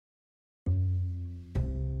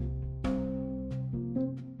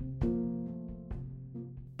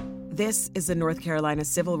This is the North Carolina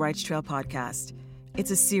Civil Rights Trail podcast. It's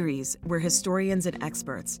a series where historians and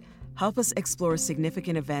experts help us explore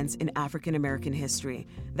significant events in African American history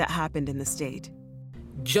that happened in the state.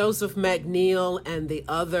 Joseph McNeil and the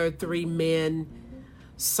other three men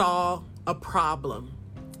saw a problem.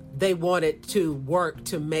 They wanted to work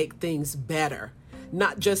to make things better,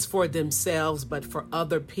 not just for themselves, but for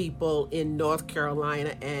other people in North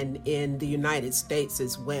Carolina and in the United States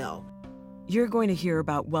as well. You're going to hear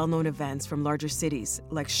about well-known events from larger cities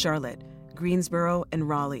like Charlotte, Greensboro, and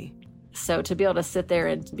Raleigh. So to be able to sit there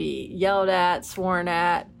and be yelled at, sworn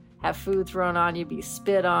at, have food thrown on you, be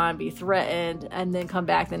spit on, be threatened, and then come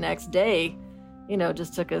back the next day,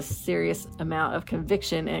 just took a serious amount of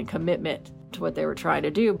conviction and commitment to what they were trying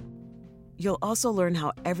to do. You'll also learn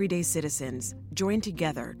how everyday citizens join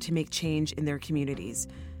together to make change in their communities,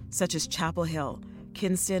 such as Chapel Hill,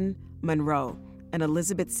 Kinston, Monroe, and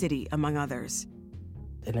Elizabeth City, among others.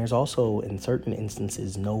 And there's also, in certain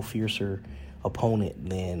instances, no fiercer opponent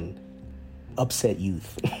than upset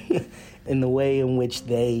youth in the way in which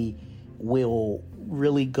they will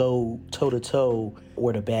really go toe-to-toe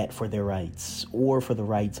or to bat for their rights or for the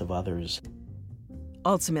rights of others.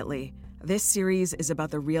 Ultimately, this series is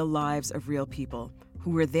about the real lives of real people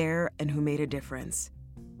who were there and who made a difference.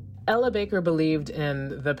 Ella Baker believed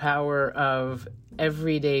in the power of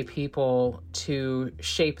everyday people to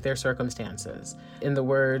shape their circumstances. In the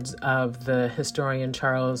words of the historian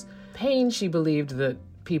Charles Payne, she believed that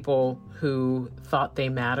people who thought they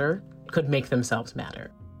matter could make themselves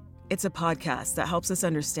matter. It's a podcast that helps us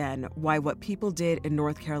understand why what people did in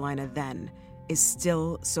North Carolina then is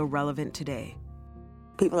still so relevant today.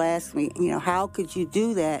 People ask me, how could you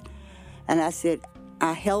do that? And I said,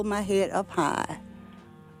 I held my head up high,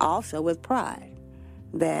 also with pride,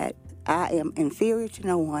 that I am inferior to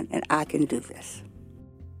no one and I can do this.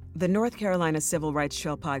 The North Carolina Civil Rights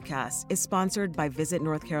Trail podcast is sponsored by Visit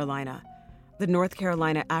North Carolina, the North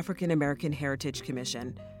Carolina African American Heritage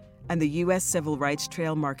Commission, and the U.S. Civil Rights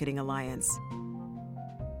Trail Marketing Alliance.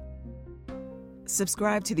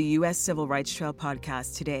 Subscribe to the U.S. Civil Rights Trail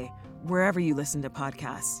podcast today, wherever you listen to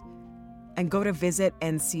podcasts. And go to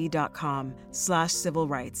visitnc.com/civil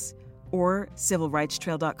rights or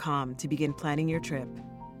civilrightstrail.com to begin planning your trip.